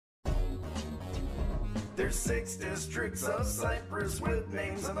There's 6 districts of Cyprus with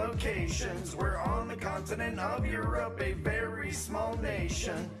names and locations. We're on the continent of Europe, a very small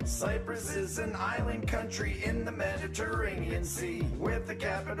nation. Cyprus is an island country in the Mediterranean Sea, with a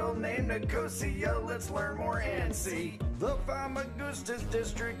capital named Nicosia. Let's learn more and see. The Famagusta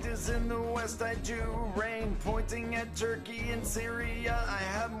district is in the west. I do reign, pointing at Turkey and Syria. I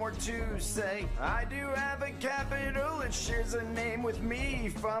have more to say. I do have a capital, it shares a name with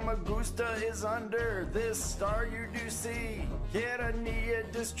me. Famagusta is under this star you do see.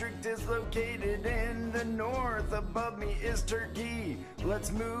 Kearania district is located in the north. Above me is Turkey.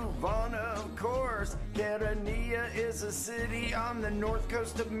 Let's move on, of course. Kearania is a city on the north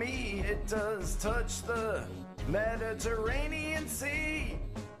coast of me. It does touch the Mediterranean Sea.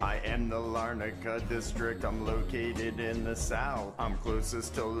 I am the Larnaca district, I'm located in the south. I'm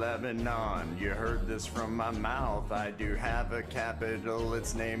closest to Lebanon, you heard this from my mouth. I do have a capital,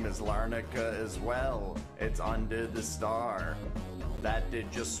 its name is Larnaca as well. It's under the star, that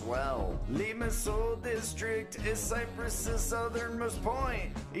did just swell. Limassol district is Cyprus's southernmost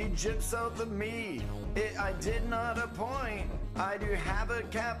point. Egypt south of me, I did not appoint. I do have a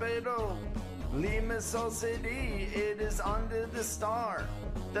capital, Limassol city, it is under the star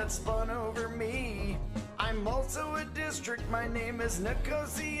that spun over me. I'm also a district, my name is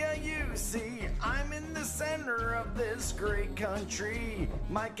Nicosia, you see. I'm in the center of this great country.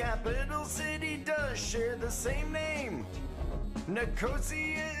 My capital city does share the same name.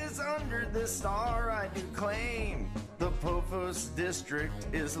 Nicosia is under the star, I do claim. The Paphos district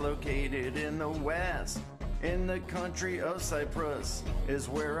is located in the west. In the country of Cyprus is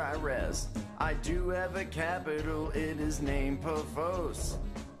where I rest. I do have a capital, it is named Paphos.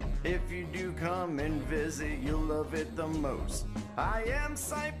 If you do come and visit, you'll love it the most. I am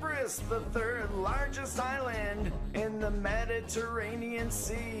Cyprus, the 3rd largest island in the Mediterranean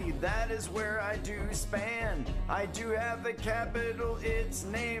Sea. That is where I do span. I do have a capital, it's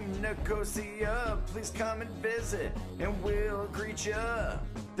named Nicosia. Please come and visit and we'll greet ya.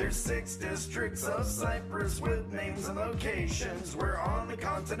 There's 6 districts of Cyprus with names and locations. We're on the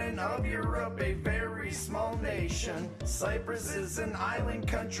continent of Europe, a very small nation. Cyprus is an island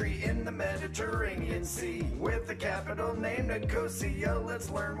country in the Mediterranean Sea, with a capital named Nicosia. Let's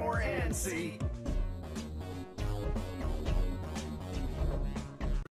learn more and see.